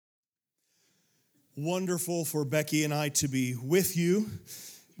Wonderful for Becky and I to be with you.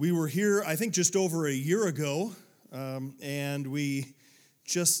 We were here, I think, just over a year ago, and we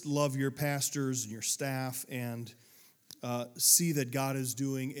just love your pastors and your staff and see that God is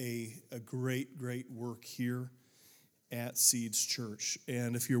doing a great, great work here at Seeds Church.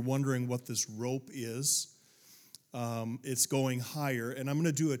 And if you're wondering what this rope is, it's going higher, and I'm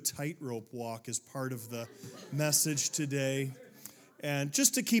going to do a tightrope walk as part of the message today. And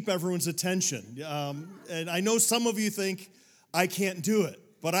just to keep everyone's attention. And I know some of you think, I can't do it,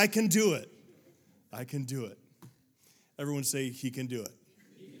 but I can do it. I can do it. Everyone say, he can do it.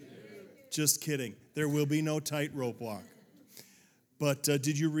 Just kidding. There will be no tightrope walk. But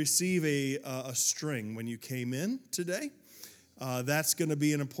did you receive a string when you came in today? That's going to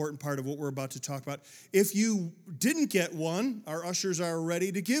be an important part of what we're about to talk about. If you didn't get one, our ushers are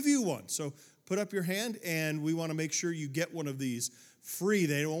ready to give you one. So put up your hand, and we want to make sure you get one of these free.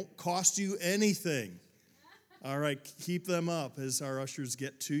 They won't cost you anything. All right, keep them up as our ushers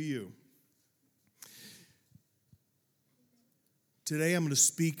get to you. Today I'm going to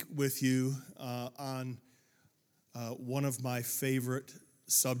speak with you on one of my favorite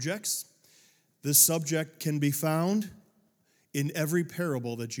subjects. This subject can be found in every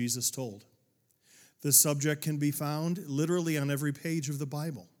parable that Jesus told. This subject can be found literally on every page of the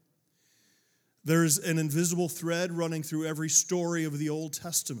Bible. There's an invisible thread running through every story of the Old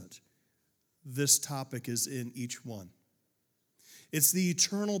Testament. This topic is in each one. It's the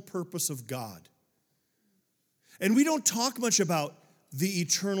eternal purpose of God. And we don't talk much about the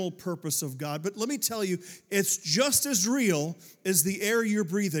eternal purpose of God, but let me tell you, it's just as real as the air you're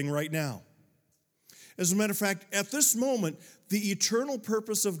breathing right now. As a matter of fact, at this moment, the eternal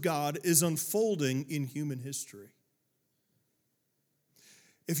purpose of God is unfolding in human history.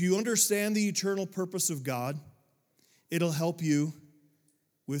 If you understand the eternal purpose of God, it'll help you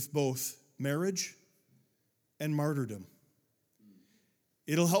with both marriage and martyrdom.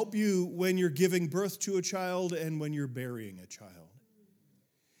 It'll help you when you're giving birth to a child and when you're burying a child.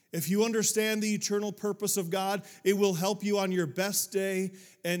 If you understand the eternal purpose of God, it will help you on your best day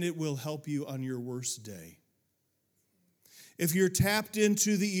and it will help you on your worst day. If you're tapped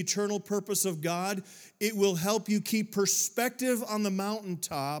into the eternal purpose of God, it will help you keep perspective on the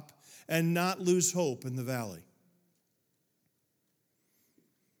mountaintop and not lose hope in the valley.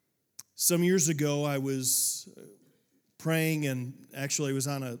 Some years ago, I was praying, and actually I was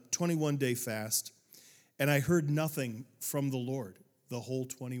on a 21-day fast, and I heard nothing from the Lord the whole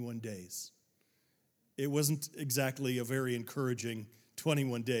 21 days. It wasn't exactly a very encouraging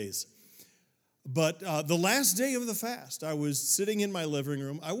 21 days. But the last day of the fast, I was sitting in my living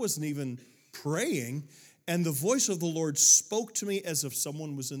room. I wasn't even praying, and the voice of the Lord spoke to me as if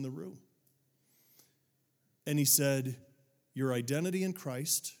someone was in the room. And he said, your identity in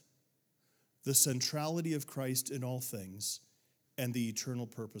Christ, the centrality of Christ in all things, and the eternal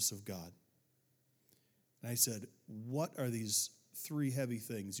purpose of God. And I said, what are these three heavy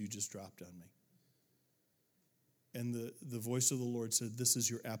things you just dropped on me? And the voice of the Lord said, this is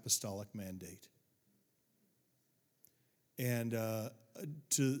your apostolic mandate. And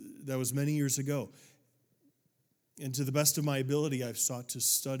that was many years ago. And to the best of my ability, I've sought to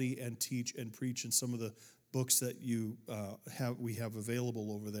study and teach and preach, and some of the books that we have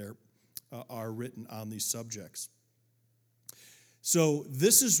available over there are written on these subjects. So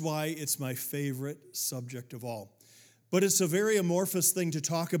this is why it's my favorite subject of all. But it's a very amorphous thing to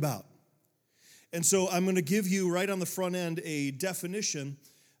talk about. And so I'm going to give you right on the front end a definition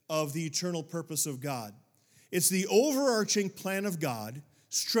of the eternal purpose of God. It's the overarching plan of God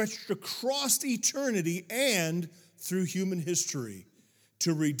stretched across eternity and through human history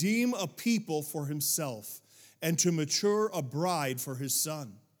to redeem a people for himself and to mature a bride for his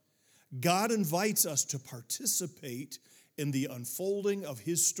son. God invites us to participate in the unfolding of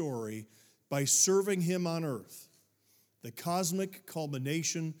his story by serving him on earth. The cosmic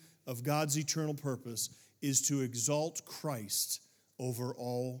culmination of God's eternal purpose is to exalt Christ over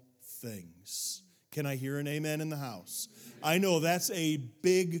all things. Can I hear an amen in the house? I know that's a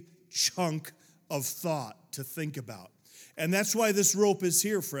big chunk of thought to think about. And that's why this rope is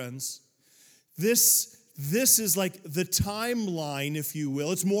here, friends. This is like the timeline, if you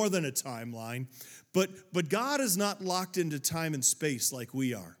will. It's more than a timeline. But God is not locked into time and space like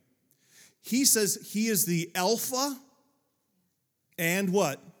we are. He says he is the Alpha and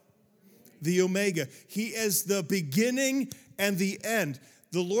what? The Omega. He is the beginning and the end.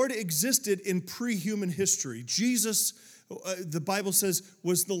 The Lord existed in pre-human history. Jesus, the Bible says,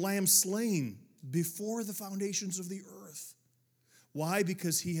 was the lamb slain before the foundations of the earth. Why?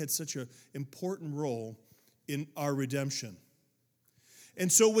 Because he had such an important role in our redemption.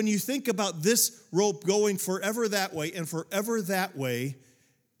 And so when you think about this rope going forever that way and forever that way,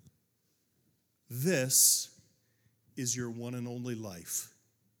 this is your one and only life.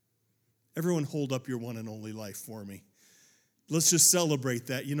 Everyone hold up your one and only life for me. Let's just celebrate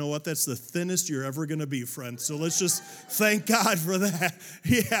that. You know what? That's the thinnest you're ever going to be, friend. So let's just thank God for that.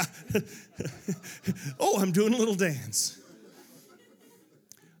 Yeah. Oh, I'm doing a little dance.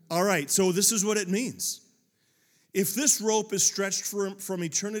 All right, so this is what it means. If this rope is stretched from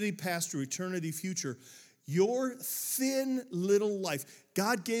eternity past to eternity future, your thin little life,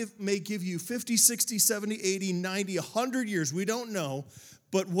 God may give you 50, 60, 70, 80, 90, 100 years, we don't know,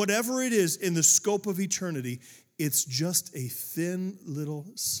 but whatever it is in the scope of eternity, it's just a thin little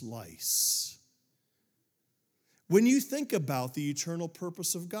slice. When you think about the eternal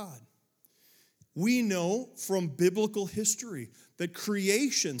purpose of God, we know from biblical history that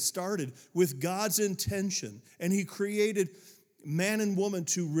creation started with God's intention, and He created man and woman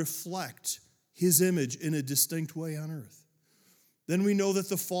to reflect His image in a distinct way on earth. Then we know that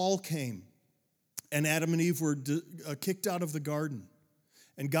the fall came, and Adam and Eve were kicked out of the garden,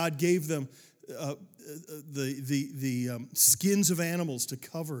 and God gave them the skins of animals to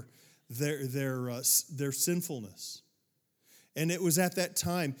cover their sinfulness. And it was at that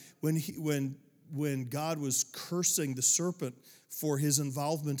time when God was cursing the serpent for his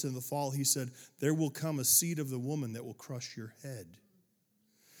involvement in the fall, He said, "There will come a seed of the woman that will crush your head."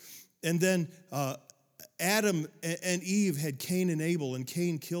 And then Adam and Eve had Cain and Abel, and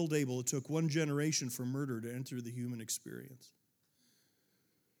Cain killed Abel. It took one generation for murder to enter the human experience.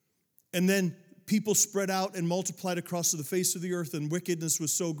 And then people spread out and multiplied across the face of the earth, and wickedness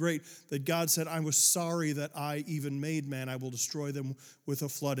was so great that God said, "I was sorry that I even made man. I will destroy them with a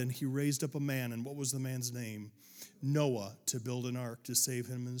flood." And He raised up a man, and what was the man's name? Noah, to build an ark to save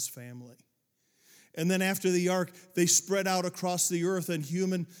him and his family. And then after the ark, they spread out across the earth, and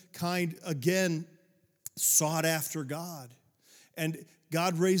humankind again sought after God. And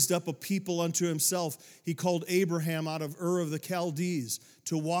God raised up a people unto Himself. He called Abraham out of Ur of the Chaldees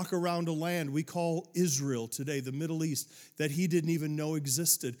to walk around a land we call Israel today, the Middle East, that he didn't even know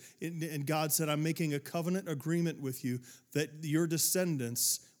existed. And God said, "I'm making a covenant agreement with you that your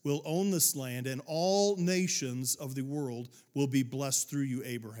descendants will own this land, and all nations of the world will be blessed through you,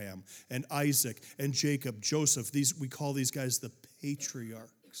 Abraham, and Isaac, and Jacob, Joseph." We call these guys the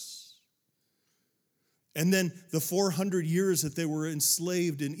patriarchs. And then the 400 years that they were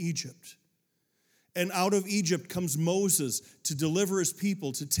enslaved in Egypt. And out of Egypt comes Moses to deliver his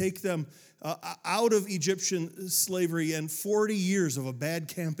people, to take them out of Egyptian slavery, and 40 years of a bad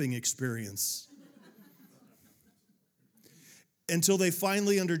camping experience. Until they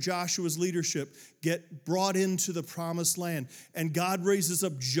finally, under Joshua's leadership, get brought into the promised land. And God raises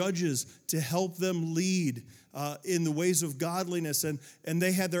up judges to help them lead in the ways of godliness. And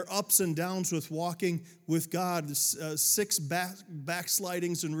they had their ups and downs with walking with God, 6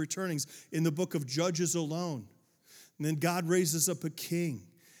 backslidings and returnings in the book of Judges alone. And then God raises up a king.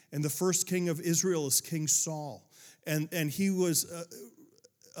 And the first king of Israel is King Saul. And he was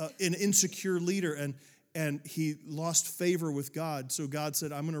an insecure leader, and he lost favor with God. So God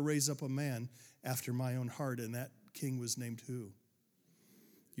said, "I'm going to raise up a man after my own heart." And that king was named who?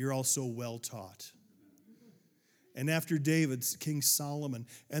 You're all so well taught. And after David, King Solomon.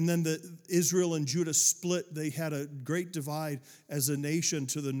 And then Israel and Judah split. They had a great divide as a nation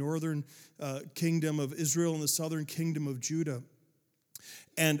to the northern kingdom of Israel and the southern kingdom of Judah.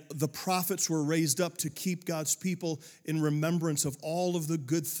 And the prophets were raised up to keep God's people in remembrance of all of the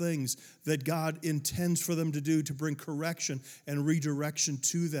good things that God intends for them to do, to bring correction and redirection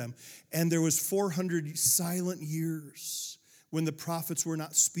to them. And there was 400 silent years when the prophets were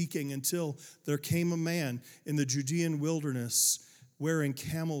not speaking, until there came a man in the Judean wilderness wearing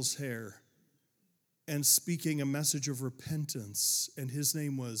camel's hair and speaking a message of repentance. And his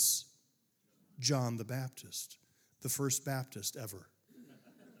name was John the Baptist, the first Baptist ever.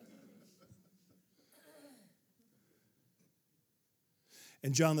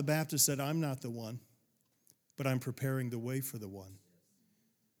 And John the Baptist said, "I'm not the one, but I'm preparing the way for the one."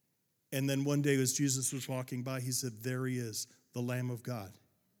 And then one day as Jesus was walking by, He said, "There He is, the Lamb of God,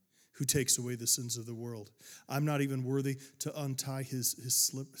 who takes away the sins of the world. I'm not even worthy to untie his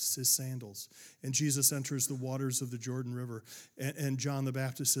sandals." And Jesus enters the waters of the Jordan River. And John the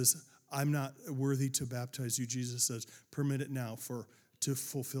Baptist says, "I'm not worthy to baptize you." Jesus says, "Permit it now to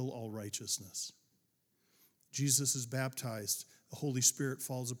fulfill all righteousness." Jesus is baptized. The Holy Spirit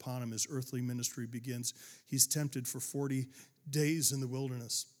falls upon him. His earthly ministry begins. He's tempted for 40 days in the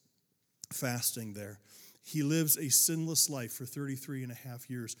wilderness, fasting there. He lives a sinless life for 33 and a half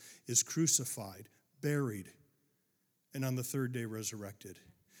years, is crucified, buried, and on the third day resurrected,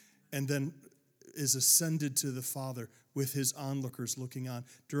 and then is ascended to the Father with his onlookers looking on.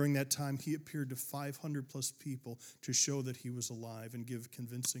 During that time, he appeared to 500 plus people to show that he was alive and give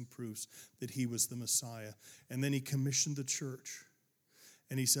convincing proofs that he was the Messiah. And then he commissioned the church,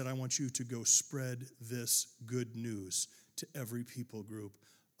 and he said, I want you to go spread this good news to every people group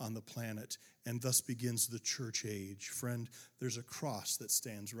on the planet. And thus begins the church age. Friend, there's a cross that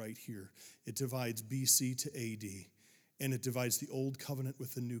stands right here. It divides BC to AD. And it divides the old covenant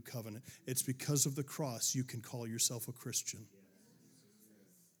with the new covenant. It's because of the cross you can call yourself a Christian.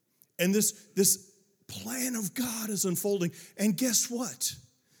 And this plan of God is unfolding. And guess what?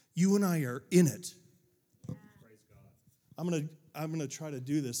 You and I are in it. Praise God. I'm gonna try to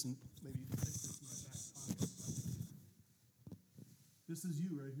do this and maybe take this in my back pocket. This is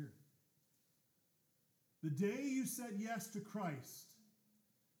you right here. The day you said yes to Christ,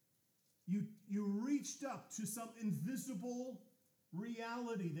 you reached up to some invisible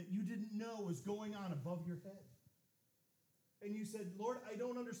reality that you didn't know was going on above your head. And you said, Lord, I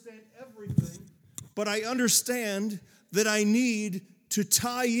don't understand everything, but I understand that I need to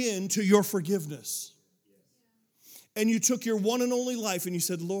tie in to your forgiveness. And you took your one and only life and you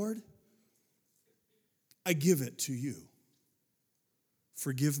said, Lord, I give it to you.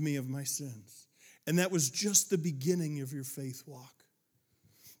 Forgive me of my sins. And that was just the beginning of your faith walk.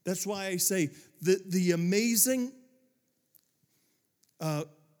 That's why I say the amazing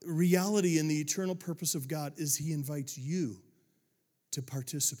reality in the eternal purpose of God is he invites you to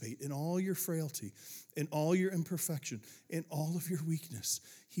participate in all your frailty, in all your imperfection, in all of your weakness.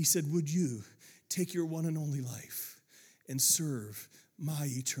 He said, would you take your one and only life and serve my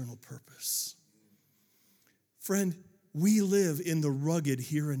eternal purpose? Friend, we live in the rugged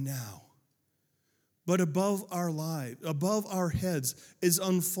here and now. But above our heads is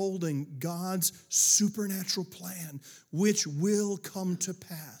unfolding God's supernatural plan, which will come to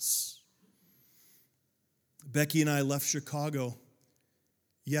pass. Becky and I left Chicago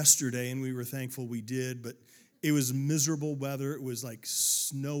yesterday, and we were thankful we did, but it was miserable weather. It was like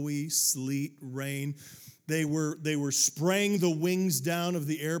snowy, sleet, rain. They were spraying the wings down of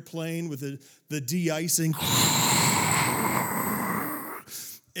the airplane with the de-icing.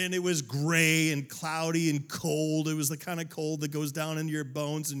 And it was gray and cloudy and cold. It was the kind of cold that goes down into your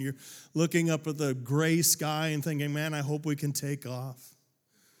bones, and you're looking up at the gray sky and thinking, man, I hope we can take off.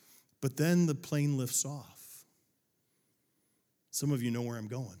 But then the plane lifts off. Some of you know where I'm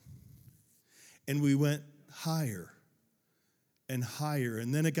going. And we went higher and higher,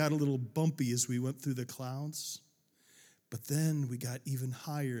 and then it got a little bumpy as we went through the clouds. But then we got even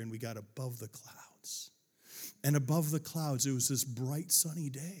higher, and we got above the clouds. And above the clouds, it was this bright,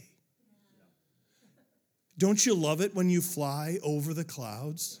 sunny day. Don't you love it when you fly over the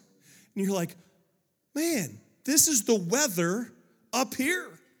clouds? And you're like, man, this is the weather up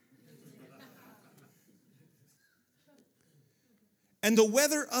here. And the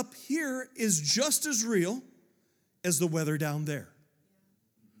weather up here is just as real as the weather down there.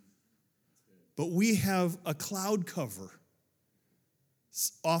 But we have a cloud cover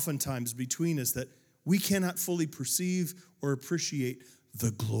oftentimes between us that we cannot fully perceive or appreciate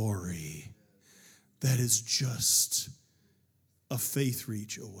the glory that is just a faith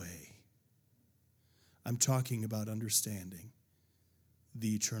reach away. I'm talking about understanding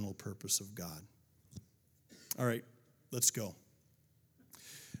the eternal purpose of God. All right, let's go.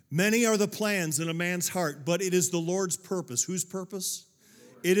 Many are the plans in a man's heart, but it is the Lord's purpose. Whose purpose?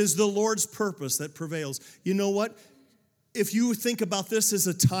 It is the Lord's purpose that prevails. You know what? If you think about this as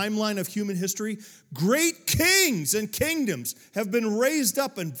a timeline of human history, great kings and kingdoms have been raised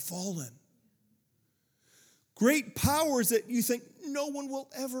up and fallen. Great powers that you think no one will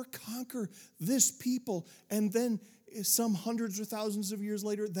ever conquer this people. And then some hundreds or thousands of years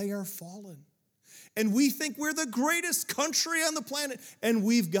later, they are fallen. And we think we're the greatest country on the planet. And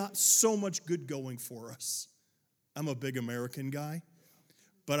we've got so much good going for us. I'm a big American guy.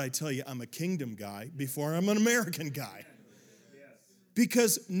 But I tell you, I'm a kingdom guy before I'm an American guy.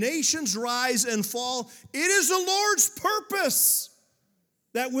 Because nations rise and fall. It is the Lord's purpose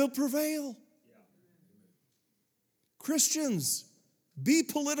that will prevail. Christians, be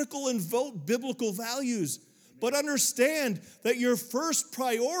political and vote biblical values, but understand that your first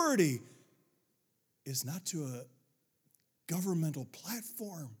priority is not to a governmental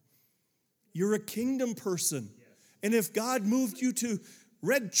platform. You're a kingdom person. And if God moved you to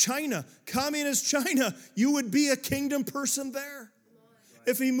Red China, communist China, you would be a kingdom person there.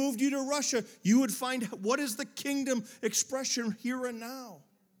 If he moved you to Russia, you would find what is the kingdom expression here and now.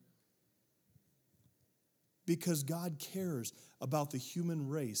 Because God cares about the human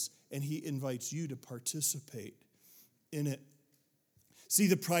race, and he invites you to participate in it. See,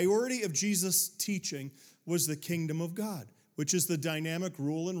 the priority of Jesus' teaching was the kingdom of God, which is the dynamic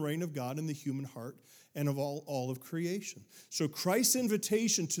rule and reign of God in the human heart and of all of creation. So Christ's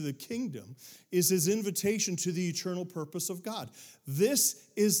invitation to the kingdom is his invitation to the eternal purpose of God. This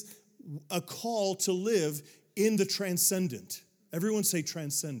is a call to live in the transcendent. Everyone say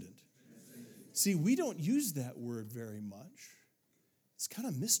transcendent. See, we don't use that word very much. It's kind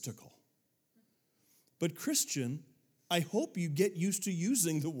of mystical. But Christian, I hope you get used to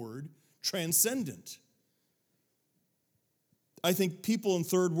using the word transcendent. I think people in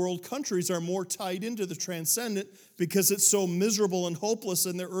third world countries are more tied into the transcendent because it's so miserable and hopeless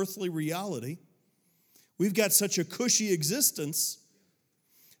in their earthly reality. We've got such a cushy existence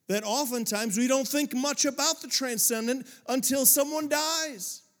that oftentimes we don't think much about the transcendent until someone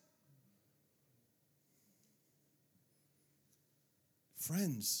dies.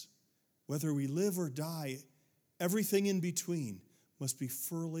 Friends, whether we live or die, everything in between must be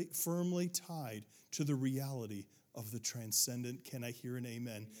firmly tied to the reality of the transcendent. Can I hear an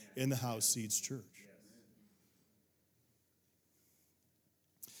amen in the House Seeds Church?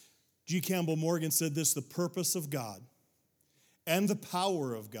 G. Campbell Morgan said this: the purpose of God and the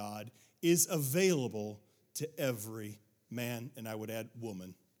power of God is available to every man, and I would add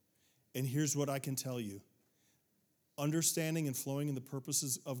woman. And here's what I can tell you. Understanding and flowing in the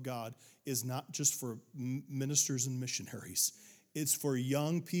purposes of God is not just for ministers and missionaries. It's for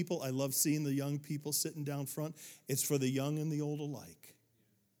young people. I love seeing the young people sitting down front. It's for the young and the old alike.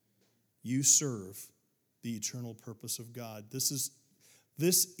 You serve the eternal purpose of God. This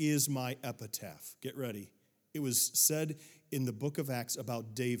is my epitaph. Get ready. It was said in the book of Acts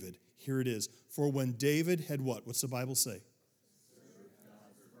about David. Here it is. For when David had what? What's the Bible say?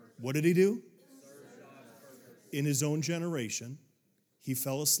 What did he do? In his own generation, he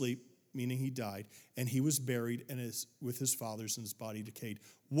fell asleep, meaning he died, and he was buried and with his fathers, and his body decayed.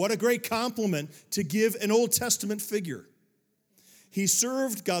 What a great compliment to give an Old Testament figure. He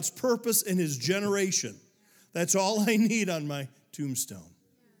served God's purpose in his generation. That's all I need on my tombstone.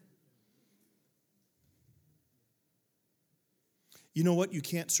 You know what? You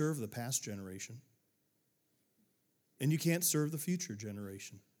can't serve the past generation. And you can't serve the future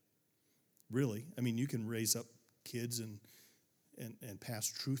generation. Really. I mean, you can raise up kids and pass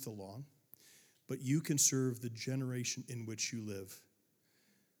truth along, but you can serve the generation in which you live.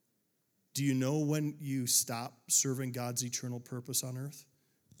 Do you know when you stop serving God's eternal purpose on earth?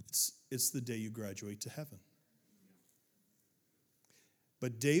 It's the day you graduate to heaven.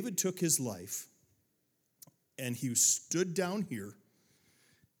 But David took his life and he stood down here.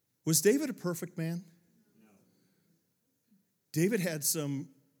 Was David a perfect man? No. David had some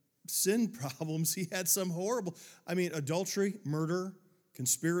sin problems. He had some horrible, adultery, murder,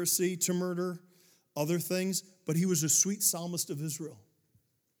 conspiracy to murder, other things, but he was a sweet psalmist of Israel.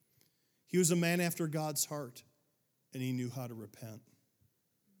 He was a man after God's heart, and he knew how to repent.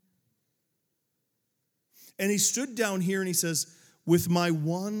 And he stood down here and he says, with my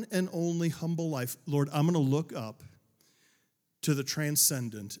one and only humble life, Lord, I'm going to look up to the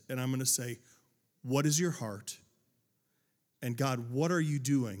transcendent, and I'm going to say, what is your heart? And God, what are you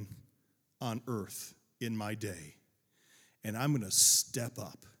doing on earth in my day? And I'm going to step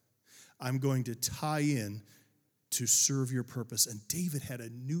up. I'm going to tie in to serve your purpose. And David had a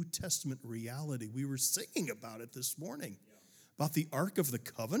New Testament reality. We were singing about it this morning, about the Ark of the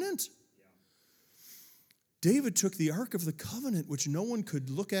Covenant. David took the Ark of the Covenant, which no one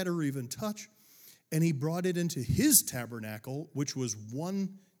could look at or even touch, and he brought it into his tabernacle, which was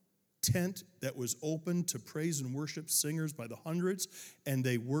one tent that was open to praise and worship singers by the hundreds, and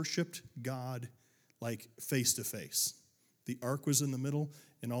they worshiped God like face to face. The ark was in the middle,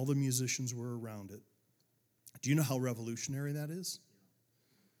 and all the musicians were around it. Do you know how revolutionary that is?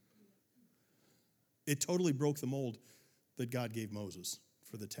 It totally broke the mold that God gave Moses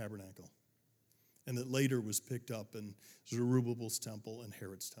for the tabernacle, and that later was picked up in Zerubbabel's temple and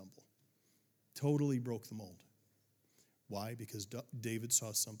Herod's temple. Totally broke the mold. Why? Because David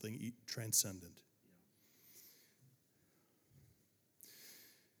saw something transcendent.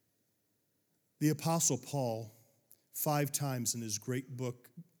 The Apostle Paul, 5 times in his great book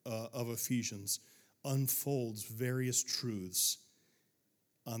of Ephesians, unfolds various truths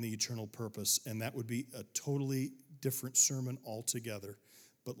on the eternal purpose, and that would be a totally different sermon altogether.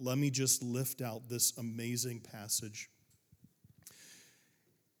 But let me just lift out this amazing passage.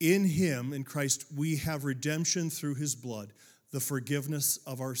 In him, in Christ, we have redemption through his blood, the forgiveness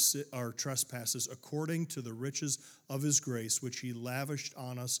of our trespasses according to the riches of his grace, which he lavished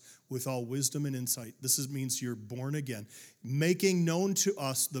on us with all wisdom and insight. Means you're born again. Making known to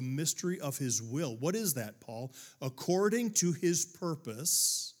us the mystery of his will. What is that, Paul? According to his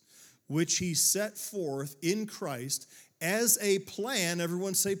purpose, which he set forth in Christ as a plan,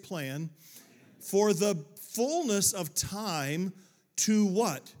 everyone say plan, for the fullness of time to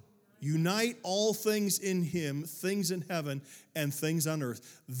what? Unite all things in him, things in heaven and things on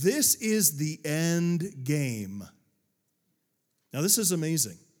earth. This is the end game. Now, this is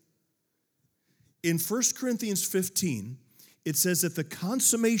amazing. In 1 Corinthians 15, it says at the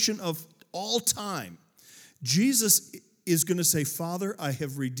consummation of all time, Jesus is going to say, Father, I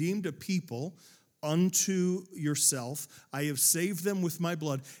have redeemed a people unto yourself. I have saved them with my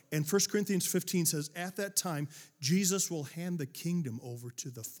blood. And 1 Corinthians 15 says, at that time, Jesus will hand the kingdom over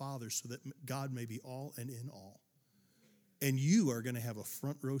to the Father so that God may be all and in all. And you are going to have a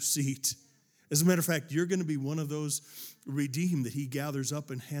front row seat. As a matter of fact, you're going to be one of those redeemed that he gathers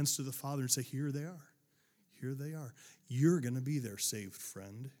up and hands to the Father and say, here they are. Here they are. You're going to be their saved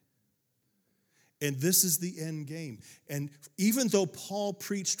friend. And this is the end game. And even though Paul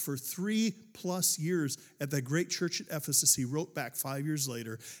preached for 3+ years at that great church at Ephesus, he wrote back 5 years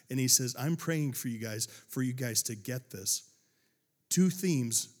later, and he says, I'm praying for you guys to get this. 2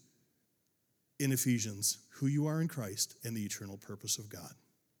 themes in Ephesians: who you are in Christ and the eternal purpose of God.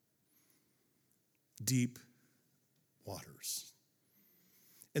 Deep waters.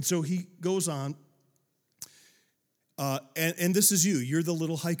 And so he goes on, and this is you. You're the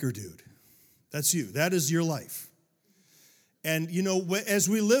little hiker dude. That's you. That is your life. And, as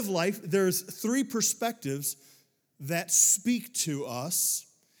we live life, there's 3 perspectives that speak to us.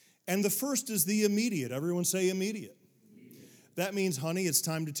 And the first is the immediate. Everyone say immediate. That means, honey, it's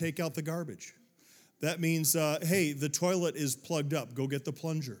time to take out the garbage. That means, hey, the toilet is plugged up. Go get the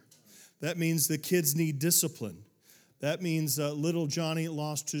plunger. That means the kids need discipline. That means little Johnny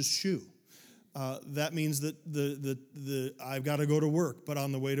lost his shoe. That means that I've got to go to work, but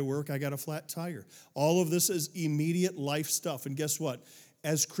on the way to work, I got a flat tire. All of this is immediate life stuff. And guess what?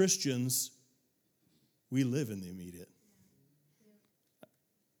 As Christians, we live in the immediate.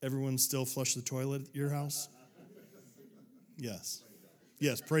 Everyone still flush the toilet at your house? Yes.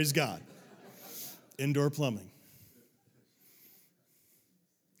 Yes, praise God. Indoor plumbing.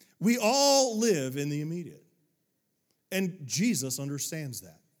 We all live in the immediate. And Jesus understands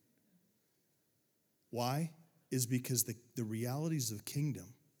that. Why? Is because the realities of the kingdom,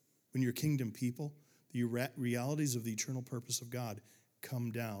 when you're kingdom people, the realities of the eternal purpose of God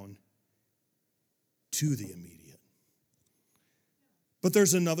come down to the immediate. But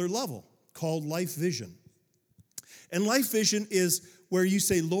there's another level called life vision. And life vision is where you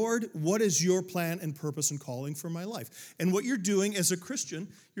say, Lord, what is your plan and purpose and calling for my life? And what you're doing as a Christian,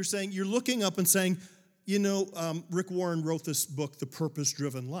 you're looking up and saying, Rick Warren wrote this book, The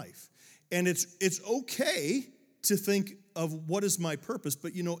Purpose-Driven Life. And it's okay to think of what is my purpose,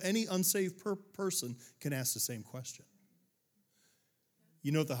 but any unsaved person can ask the same question.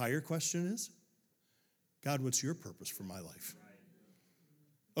 You know what the higher question is? God, what's your purpose for my life?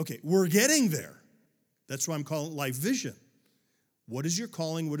 Okay, we're getting there. That's why I'm calling it life vision. What is your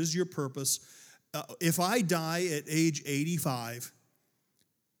calling? What is your purpose? If I die at age 85,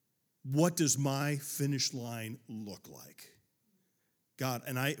 what does my finish line look like? God,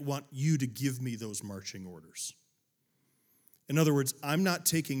 and I want you to give me those marching orders. In other words, I'm not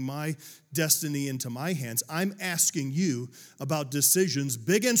taking my destiny into my hands. I'm asking you about decisions,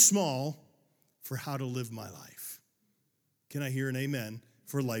 big and small, for how to live my life. Can I hear an amen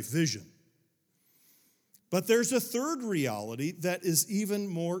for life vision? But there's a third reality that is even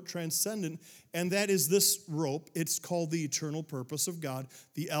more transcendent, and that is this rope. It's called the eternal purpose of God,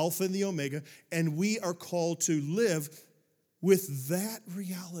 the Alpha and the Omega, and we are called to live with that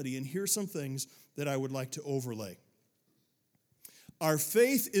reality. And here's some things that I would like to overlay. Our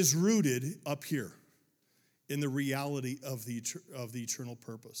faith is rooted up here in the reality of the eternal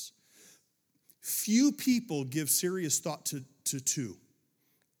purpose. Few people give serious thought to 2.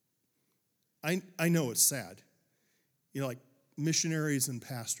 I know it's sad. Like missionaries and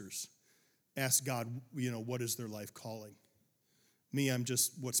pastors ask God, what is their life calling? Me, I'm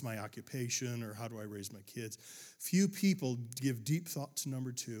just, what's my occupation, or how do I raise my kids? Few people give deep thought to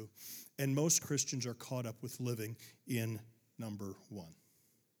number 2, and most Christians are caught up with living in number 1.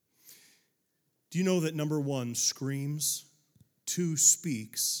 Do you know that number 1 screams, 2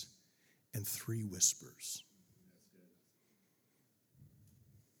 speaks, and 3 whispers?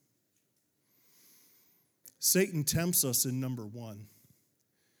 Satan tempts us in number 1,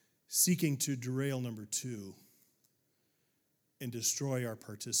 seeking to derail number 2. and destroy our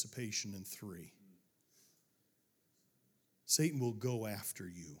participation in 3. Satan will go after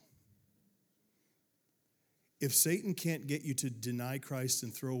you. If Satan can't get you to deny Christ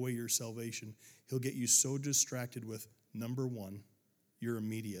and throw away your salvation, he'll get you so distracted with, number 1, your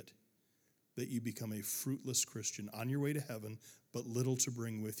immediate, that you become a fruitless Christian on your way to heaven, but little to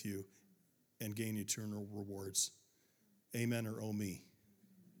bring with you and gain eternal rewards. Amen or oh me?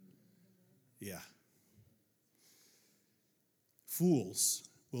 Yeah. Fools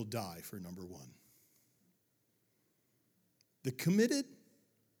will die for number 1. The committed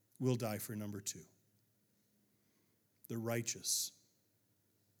will die for number 2. The righteous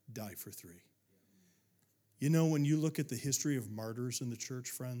die for 3. You know, when you look at the history of martyrs in the church,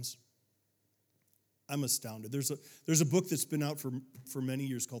 friends, I'm astounded. There's a book that's been out for many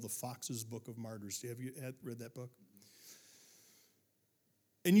years called The Fox's Book of Martyrs. Have you read that book?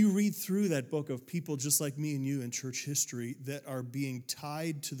 And you read through that book of people just like me and you in church history that are being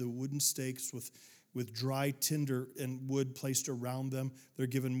tied to the wooden stakes with dry tinder and wood placed around them. They're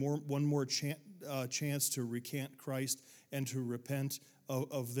given one more chance to recant Christ and to repent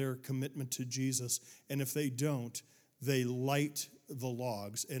of their commitment to Jesus. And if they don't, they light the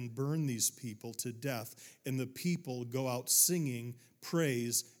logs and burn these people to death. And the people go out singing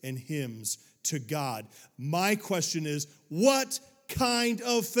praise and hymns to God. My question is, what kind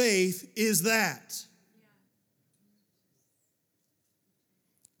of faith is that?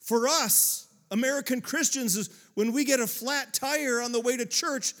 For us, American Christians, is when we get a flat tire on the way to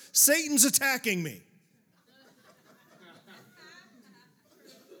church, Satan's attacking me.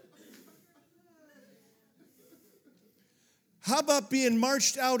 How about being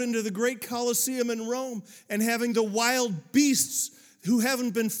marched out into the great Colosseum in Rome and having the wild beasts who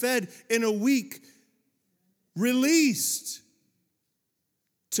haven't been fed in a week released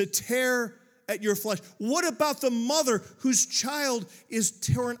to tear at your flesh? What about the mother whose child is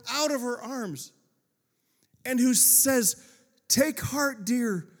torn out of her arms and who says, "Take heart,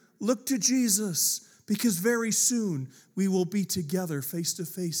 dear, look to Jesus, because very soon we will be together face to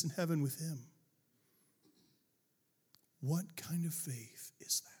face in heaven with him"? What kind of faith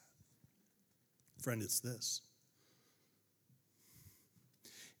is that? Friend, it's this.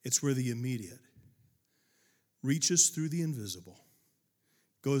 It's where the immediate reaches through the invisible,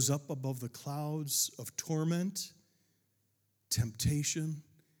 goes up above the clouds of torment, temptation,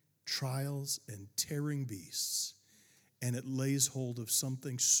 trials, and tearing beasts, and it lays hold of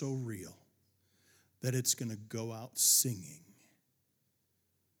something so real that it's going to go out singing.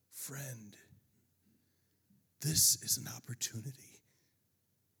 Friend, this is an opportunity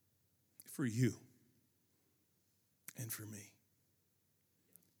for you and for me.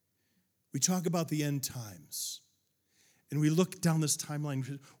 We talk about the end times, and we look down this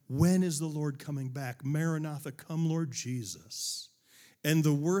timeline. When is the Lord coming back? Maranatha, come Lord Jesus. And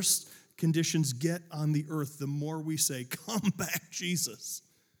the worse conditions get on the earth, the more we say, come back, Jesus.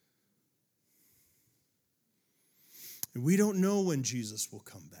 And we don't know when Jesus will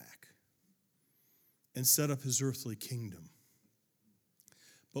come back and set up his earthly kingdom.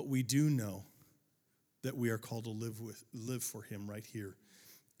 But we do know that we are called to live for him right here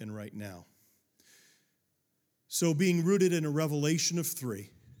and right now. So being rooted in a revelation of 3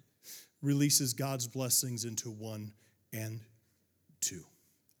 releases God's blessings into 1 and 2.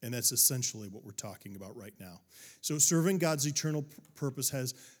 And that's essentially what we're talking about right now. So serving God's eternal purpose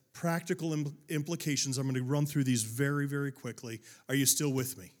has practical implications. I'm going to run through these very, very quickly. Are you still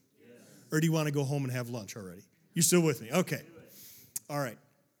with me? Yes. Or do you want to go home and have lunch already? You still with me? Okay. All right.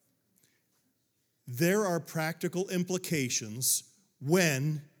 There are practical implications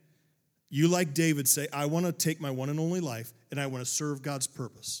when you, like David, say, I want to take my one and only life and I want to serve God's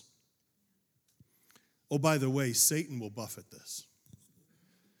purpose. Oh, by the way, Satan will buffet this.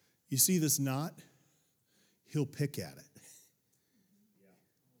 You see this knot? He'll pick at it.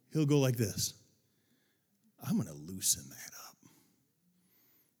 He'll go like this. I'm going to loosen that up.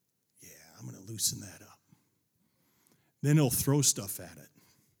 Yeah, I'm going to loosen that up. Then he'll throw stuff at it.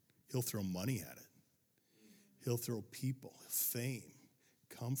 He'll throw money at it. He'll throw people, fame,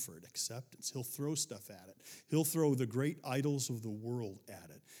 comfort, acceptance. He'll throw stuff at it. He'll throw the great idols of the world at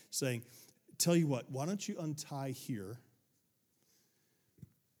it, saying, tell you what, why don't you untie here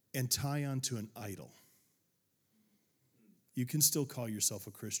and tie onto an idol? You can still call yourself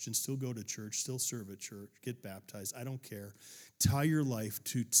a Christian, still go to church, still serve at church, get baptized. I don't care. Tie your life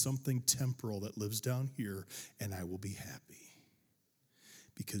to something temporal that lives down here, and I will be happy.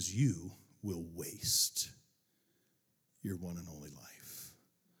 Because you will waste your one and only life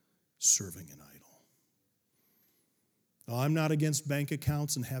serving an idol. Now, I'm not against bank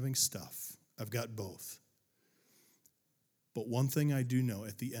accounts and having stuff. I've got both. But one thing I do know,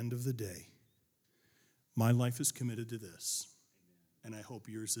 at the end of the day, my life is committed to this, and I hope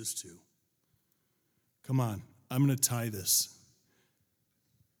yours is too. Come on, I'm going to tie this.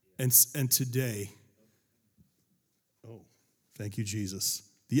 And today, oh, thank you, Jesus.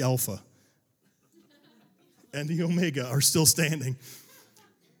 The Alpha and the Omega are still standing.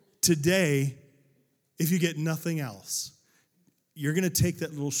 Today, if you get nothing else, you're going to take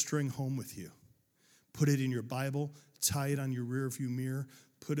that little string home with you. Put it in your Bible, tie it on your rearview mirror,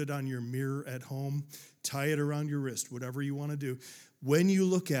 put it on your mirror at home, tie it around your wrist, whatever you want to do. When you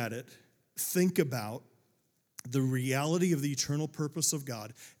look at it, think about the reality of the eternal purpose of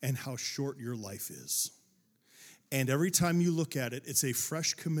God and how short your life is. And every time you look at it, it's a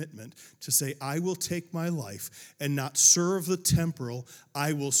fresh commitment to say, I will take my life and not serve the temporal,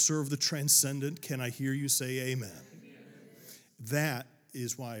 I will serve the transcendent. Can I hear you say amen? Amen. That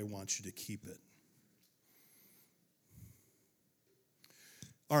is why I want you to keep it.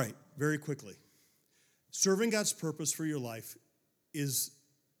 All right, very quickly. Serving God's purpose for your life is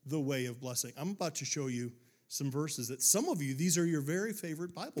the way of blessing. I'm about to show you some verses that some of you, these are your very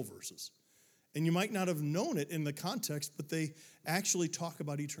favorite Bible verses. And you might not have known it in the context, but they actually talk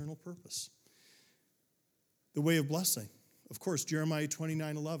about eternal purpose. The way of blessing. Of course, Jeremiah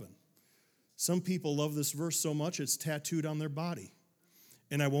 29:11. Some people love this verse so much it's tattooed on their body.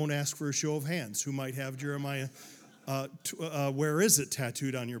 And I won't ask for a show of hands who might have Jeremiah, where is it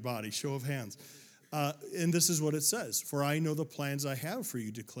tattooed on your body? Show of hands. And this is what it says. For I know the plans I have for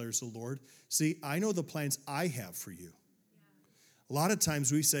you, declares the Lord. See, I know the plans I have for you. A lot of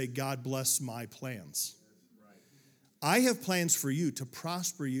times we say, God bless my plans. I have plans for you to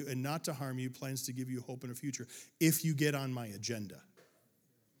prosper you and not to harm you, plans to give you hope in a future, if you get on my agenda.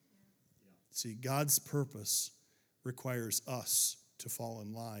 See, God's purpose requires us to fall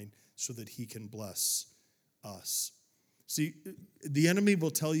in line so that he can bless us. See, the enemy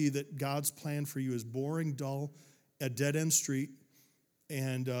will tell you that God's plan for you is boring, dull, a dead-end street,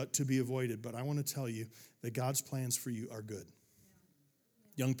 and to be avoided. But I want to tell you that God's plans for you are good.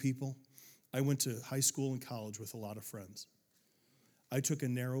 Young people, I went to high school and college with a lot of friends. I took a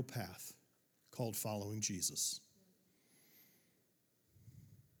narrow path called following Jesus.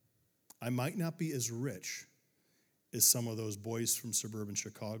 I might not be as rich as some of those boys from suburban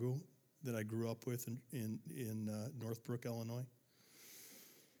Chicago that I grew up with in Northbrook, Illinois.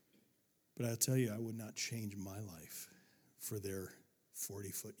 But I'll tell you, I would not change my life for their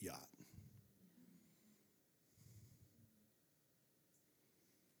 40-foot yacht.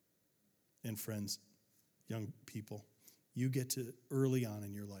 And friends, young people, you get to early on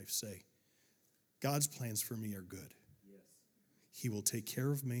in your life say, God's plans for me are good. Yes. He will take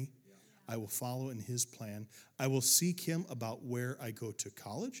care of me. I will follow in his plan. I will seek him about where I go to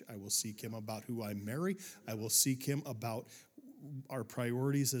college. I will seek him about who I marry. I will seek him about our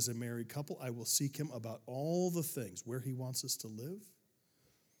priorities as a married couple. I will seek him about all the things, where he wants us to live.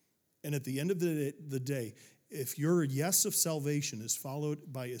 And at the end of the day, if your yes of salvation is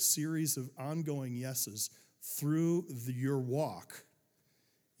followed by a series of ongoing yeses through your walk,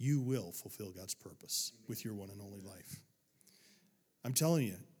 you will fulfill God's purpose with your one and only life. I'm telling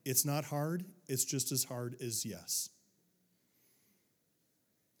you, it's not hard. It's just as hard as yes.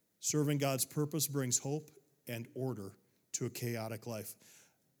 Serving God's purpose brings hope and order to a chaotic life.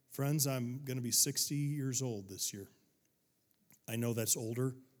 Friends, I'm going to be 60 years old this year. I know that's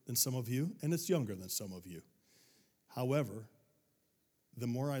older than some of you, and it's younger than some of you. However, the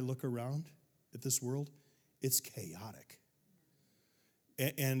more I look around at this world, it's chaotic.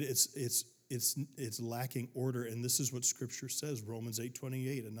 And it's lacking order, and this is what Scripture says, Romans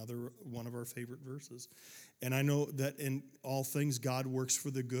 8:28, another one of our favorite verses. And I know that in all things God works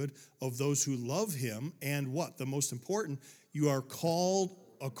for the good of those who love him, and what? The most important, you are called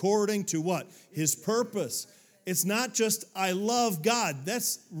according to what? His purpose. It's not just, I love God.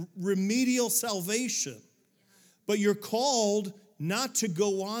 That's remedial salvation. But you're called not to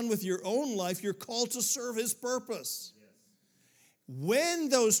go on with your own life. You're called to serve his purpose. When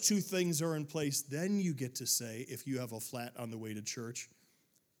those two things are in place, then you get to say, if you have a flat on the way to church,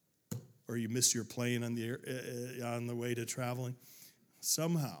 or you miss your plane on the way to traveling,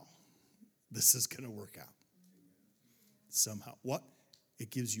 somehow this is going to work out. Somehow. What? It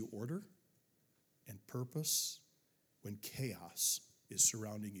gives you order and purpose when chaos is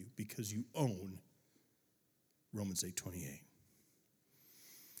surrounding you because you own Romans 8:28.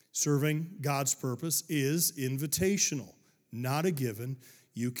 Serving God's purpose is invitational. Not a given.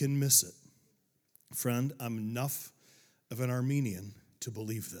 You can miss it. Friend, I'm enough of an Armenian to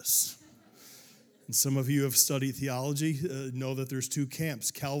believe this. And some of you have studied theology, know that there's two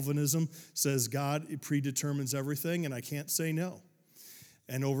camps. Calvinism says God predetermines everything, and I can't say no.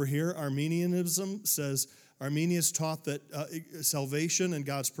 And over here, Arminianism says, Arminians taught that salvation and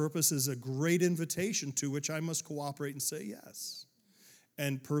God's purpose is a great invitation to which I must cooperate and say yes.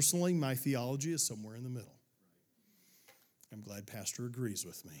 And personally, my theology is somewhere in the middle. I'm glad Pastor agrees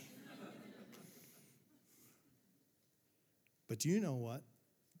with me. But do you know what?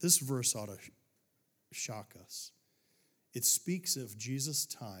 This verse ought to shock us. It speaks of Jesus'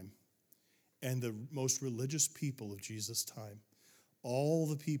 time and the most religious people of Jesus' time. All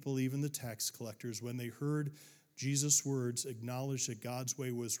the people, even the tax collectors, when they heard Jesus' words, acknowledged that God's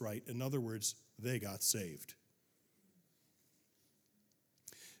way was right. In other words, they got saved.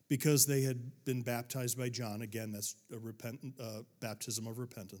 Because they had been baptized by John. Again, that's a baptism of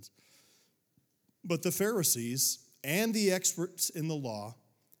repentance. But the Pharisees and the experts in the law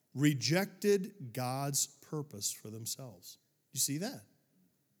rejected God's purpose for themselves. You see that?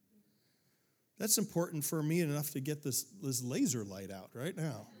 That's important for me enough to get this laser light out right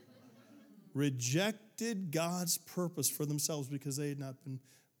now. Rejected God's purpose for themselves because they had not been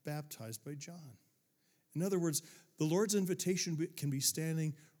baptized by John. In other words, the Lord's invitation can be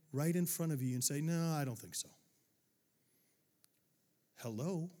standing right in front of you and say, no, I don't think so.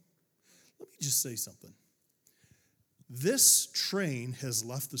 Hello? Let me just say something. This train has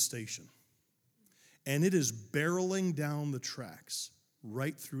left the station, and it is barreling down the tracks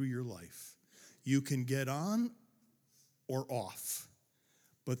right through your life. You can get on or off,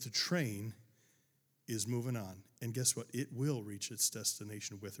 but the train is moving on. And guess what? It will reach its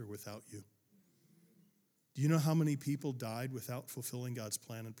destination with or without you. Do you know how many people died without fulfilling God's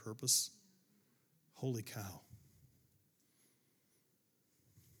plan and purpose? Holy cow.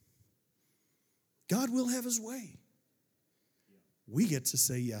 God will have his way. We get to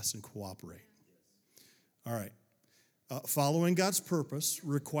say yes and cooperate. All right. Following God's purpose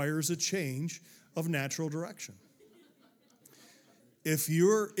requires a change of natural direction. If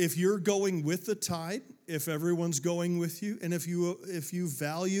you're going with the tide, if everyone's going with you, and if you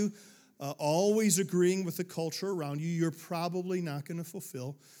value always agreeing with the culture around you, you're probably not going to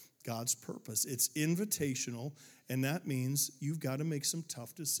fulfill God's purpose. It's invitational, and that means you've got to make some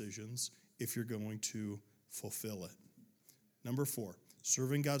tough decisions if you're going to fulfill it. Number 4,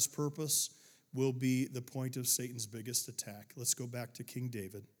 serving God's purpose will be the point of Satan's biggest attack. Let's go back to King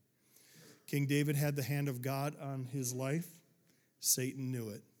David. King David had the hand of God on his life. Satan knew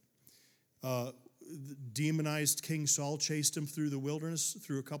it. The demonized King Saul chased him through the wilderness,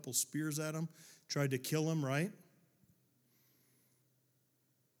 threw a couple spears at him, tried to kill him, right?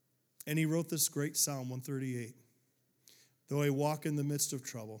 And he wrote this great Psalm 138. Though I walk in the midst of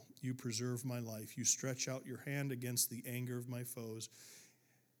trouble, you preserve my life. You stretch out your hand against the anger of my foes.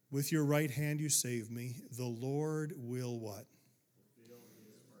 With your right hand you save me. The Lord will what?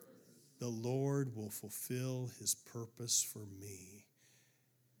 The Lord will fulfill his purpose for me.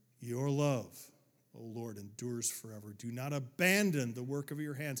 Your love, O Lord, endures forever. Do not abandon the work of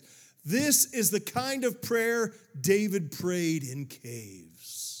your hands. This is the kind of prayer David prayed in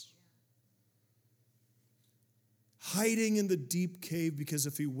caves. Hiding in the deep cave, because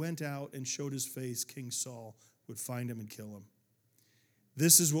if he went out and showed his face, King Saul would find him and kill him.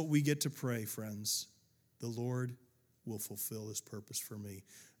 This is what we get to pray, friends. The Lord will fulfill his purpose for me.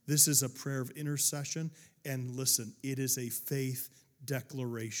 This is a prayer of intercession, and listen, it is a faith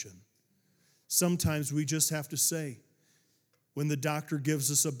declaration. Sometimes we just have to say, when the doctor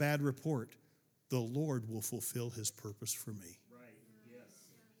gives us a bad report, the Lord will fulfill his purpose for me.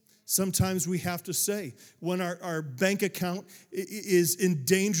 Sometimes we have to say, when our bank account is in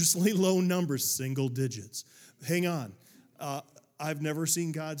dangerously low numbers, single digits. Hang on. I've never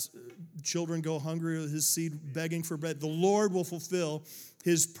seen God's children go hungry or his seed begging for bread. The Lord will fulfill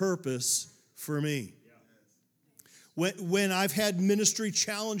his purpose for me. When I've had ministry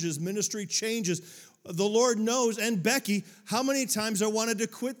challenges, ministry changes, the Lord knows, and Becky, how many times I wanted to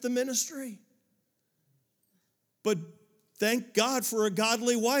quit the ministry. But thank God for a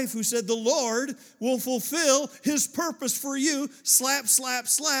godly wife who said, the Lord will fulfill his purpose for you. Slap, slap,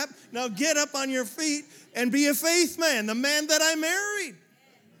 slap. Now get up on your feet and be a faith man, the man that I married.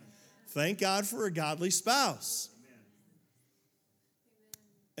 Thank God for a godly spouse.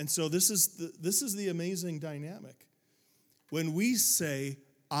 And so this is the amazing dynamic. When we say,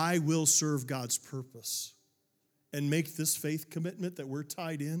 I will serve God's purpose and make this faith commitment that we're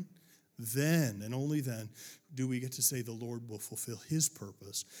tied in, then and only then do we get to say the Lord will fulfill his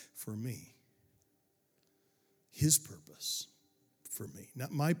purpose for me. His purpose for me.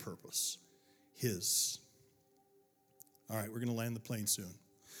 Not my purpose, his. All right, we're going to land the plane soon.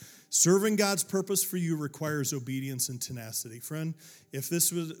 Serving God's purpose for you requires obedience and tenacity. Friend, if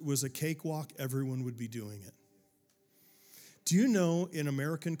this was a cakewalk, everyone would be doing it. Do you know in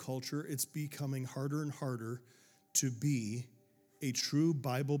American culture, it's becoming harder and harder to be a true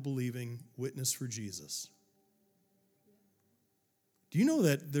Bible-believing witness for Jesus? Do you know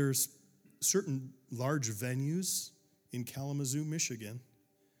that there's certain large venues in Kalamazoo, Michigan,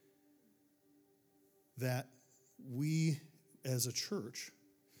 that we as a church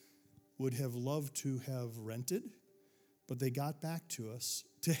would have loved to have rented, but they got back to us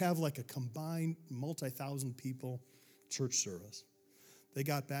to have like a combined multi-thousand people church service. They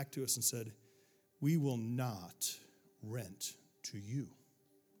got back to us and said, we will not rent to you,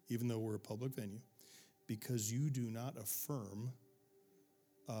 even though we're a public venue, because you do not affirm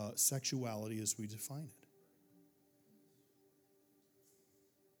sexuality as we define it.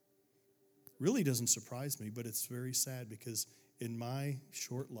 Really doesn't surprise me, but it's very sad because in my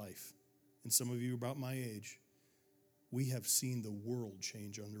short life, and some of you about my age, we have seen the world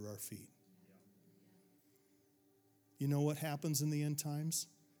change under our feet. You know what happens in the end times?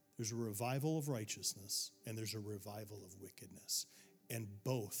 There's a revival of righteousness and there's a revival of wickedness. And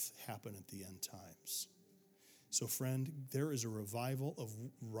both happen at the end times. So friend, there is a revival of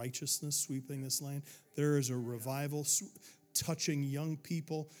righteousness sweeping this land. There is a revival touching young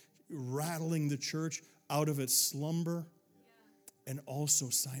people, rattling the church out of its slumber. And also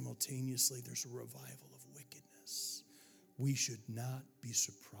simultaneously, there's a revival of wickedness. We should not be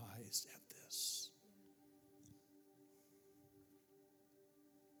surprised at this.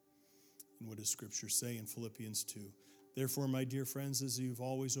 And what does Scripture say in Philippians 2? Therefore, my dear friends, as you've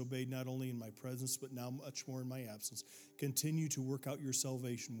always obeyed, not only in my presence, but now much more in my absence, continue to work out your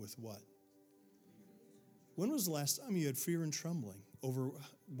salvation with what? When was the last time you had fear and trembling over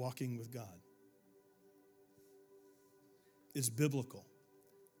walking with God? It's biblical.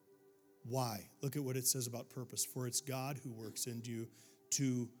 Why? Look at what it says about purpose. For it's God who works in you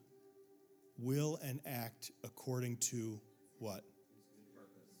to will and act according to what?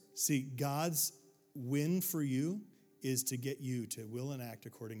 See, God's win for you is to get you to will and act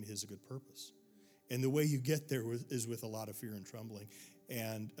according to his good purpose. And the way you get there is with a lot of fear and trembling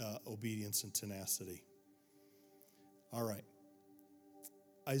and obedience and tenacity. All right.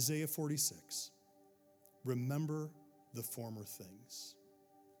 Isaiah 46. Remember the former things.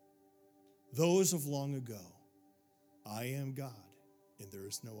 Those of long ago. I am God, and there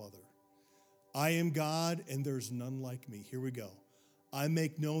is no other. I am God, and there's none like me. Here we go. I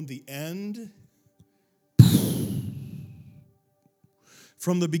make known the end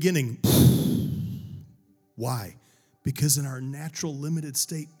from the beginning. Why? Because in our natural limited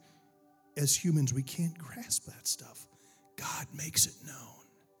state as humans, we can't grasp that stuff. God makes it known.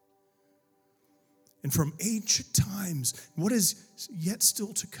 And from ancient times, what is yet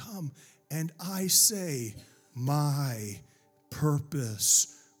still to come? And I say, my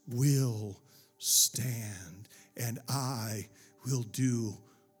purpose will stand, and I will do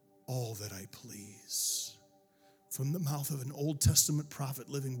all that I please. From the mouth of an Old Testament prophet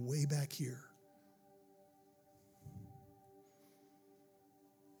living way back here.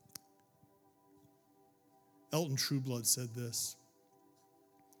 Elton Trueblood said this: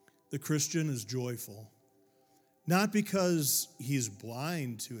 the Christian is joyful, not because he's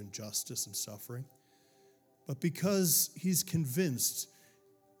blind to injustice and suffering, but because he's convinced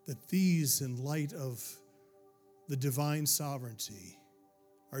that these, in light of the divine sovereignty,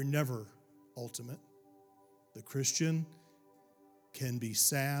 are never ultimate. The Christian can be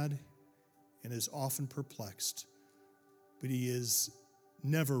sad and is often perplexed, but he is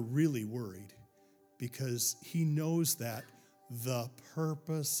never really worried because he knows that the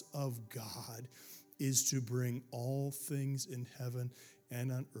purpose of God is to bring all things in heaven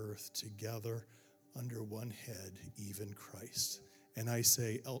and on earth together under one head, even Christ. And I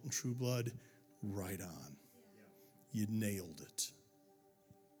say, Elton Trueblood, right on. You nailed it.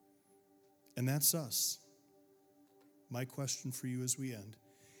 And that's us. My question for you as we end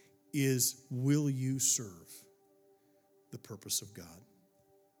is, will you serve the purpose of God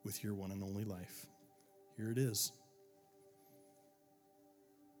with your one and only life? Here it is.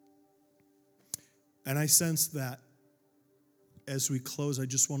 And I sense that as we close, I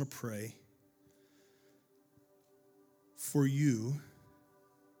just want to pray for you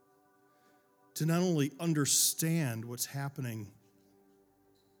to not only understand what's happening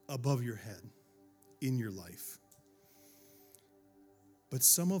above your head in your life, but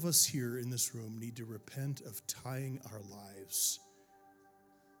some of us here in this room need to repent of tying our lives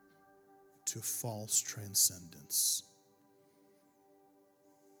to false transcendence.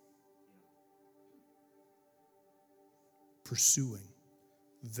 Pursuing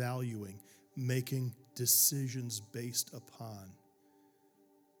valuing, making decisions based upon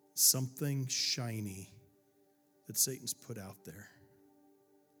something shiny that Satan's put out there.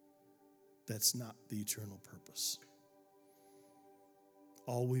 That's not the eternal purpose.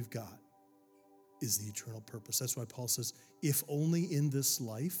 All we've got is the eternal purpose. That's why Paul says, if only in this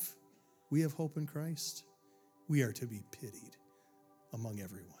life we have hope in Christ, we are to be pitied among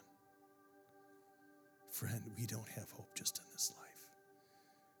everyone. Friend, we don't have hope just in this life.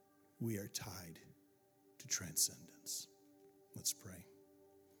 We are tied to transcendence. Let's pray.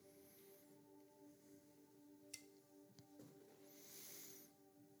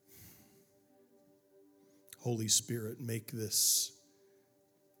 Holy Spirit, make this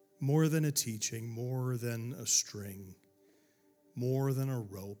more than a teaching, more than a string, more than a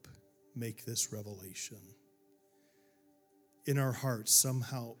rope. Make this revelation. In our hearts,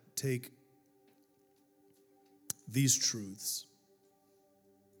 somehow take these truths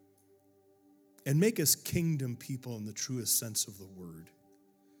and make us kingdom people in the truest sense of the word.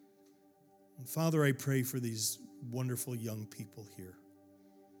 And Father, I pray for these wonderful young people here.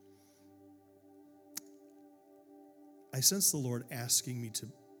 I sense the Lord asking me to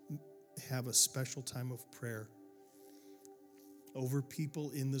have a special time of prayer over people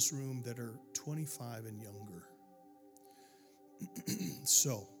in this room that are 25 and younger.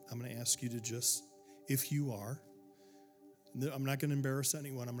 So I'm going to ask you to just, if you are, I'm not going to embarrass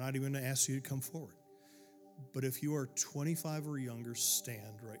anyone. I'm not even going to ask you to come forward. But if you are 25 or younger,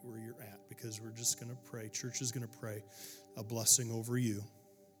 stand right where you're at, because we're just going to pray. Church is going to pray a blessing over you.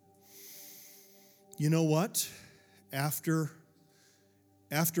 You know what? After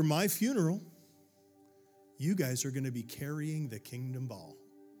my funeral, you guys are going to be carrying the kingdom ball.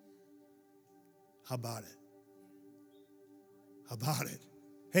 How about it? How about it?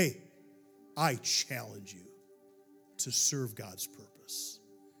 Hey, I challenge you to serve God's purpose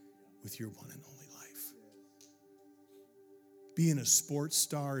with your one and only life. Being a sports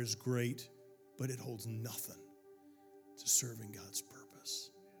star is great, but it holds nothing to serving God's purpose.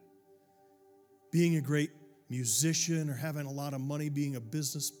 Being a great musician or having a lot of money, being a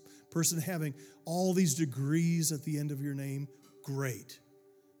business person, having all these degrees at the end of your name, great,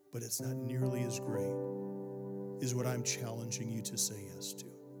 but it's not nearly as great is what I'm challenging you to say yes to.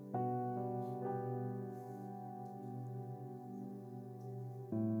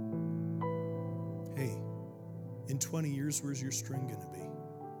 Hey, in 20 years, where's your string going to be?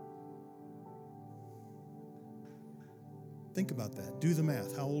 Think about that. Do the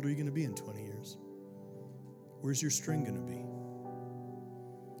math. How old are you going to be in 20 years? Where's your string going to be?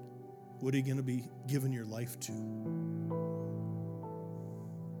 What are you going to be giving your life to?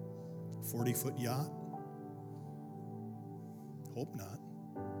 40-foot yacht? Hope not.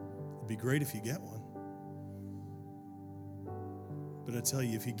 It'd be great if you get one. But I tell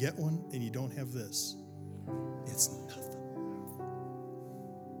you, if you get one and you don't have this, it's nothing.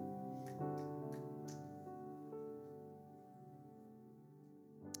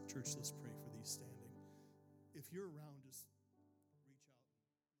 Church, let's pray for these standing. If you're around, just